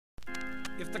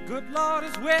If the good Lord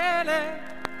is willing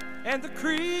and the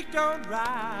creek don't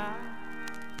rise,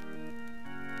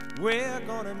 we're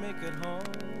gonna make it home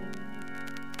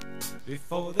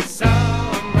before the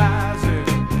sun rises.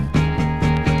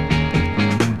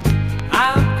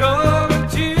 I'm going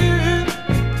to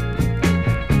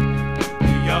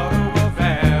the Ottawa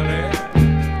Valley.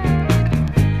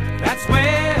 That's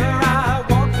where I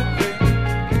want to be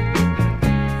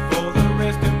for the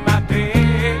rest of my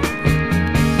days.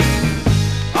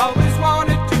 Always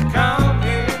wanted to come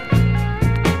here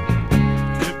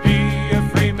to be a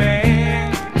free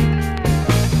man.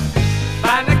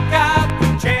 Finally got the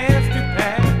chance to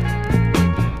pack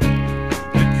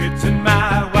the kids and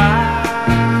my wife.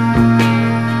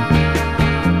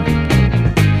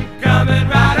 Coming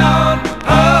right on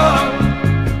home,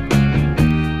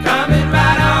 coming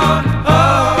right on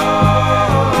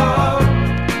home.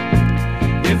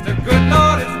 If the good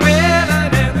Lord is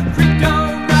willing and the creek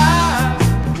don't rise,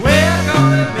 we're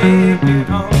gonna make it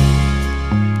home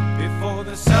before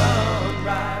the sun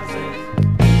rises.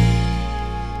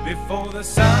 Before the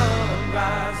sun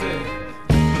rises.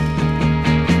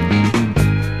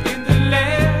 In the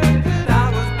land that I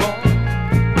was born,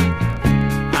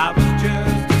 I was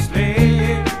just a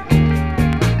slave.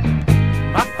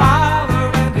 My father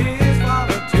and his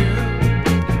father too,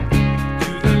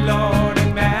 to the Lord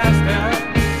and Master.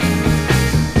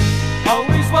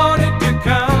 Always wanted to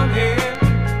come here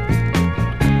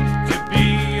to be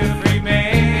a free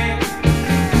man.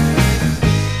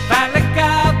 Finally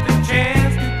got the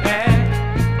chance to pack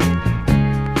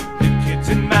the kids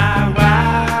and my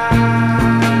wife.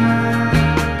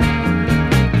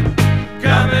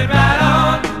 Coming right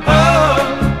on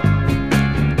home,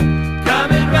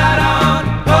 coming right on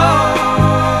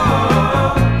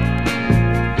home.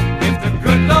 If the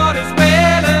good Lord is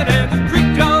willing and the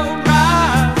creek don't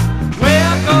rise,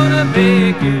 we're gonna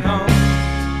make it home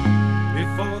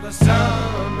before the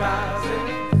sun rises.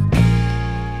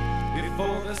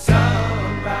 Before the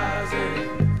sun rises.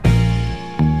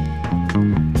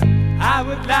 I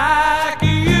would like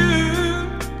you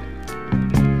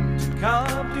to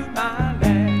come to my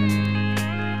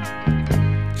land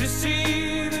to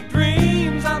see the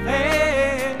dreams I've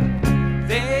had.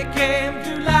 They came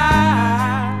to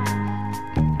life.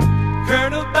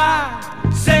 Colonel By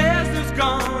says there's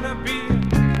gonna be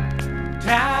a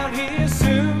town here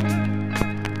soon.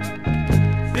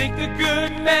 Think the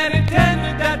good man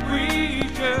intended that we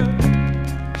should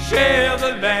share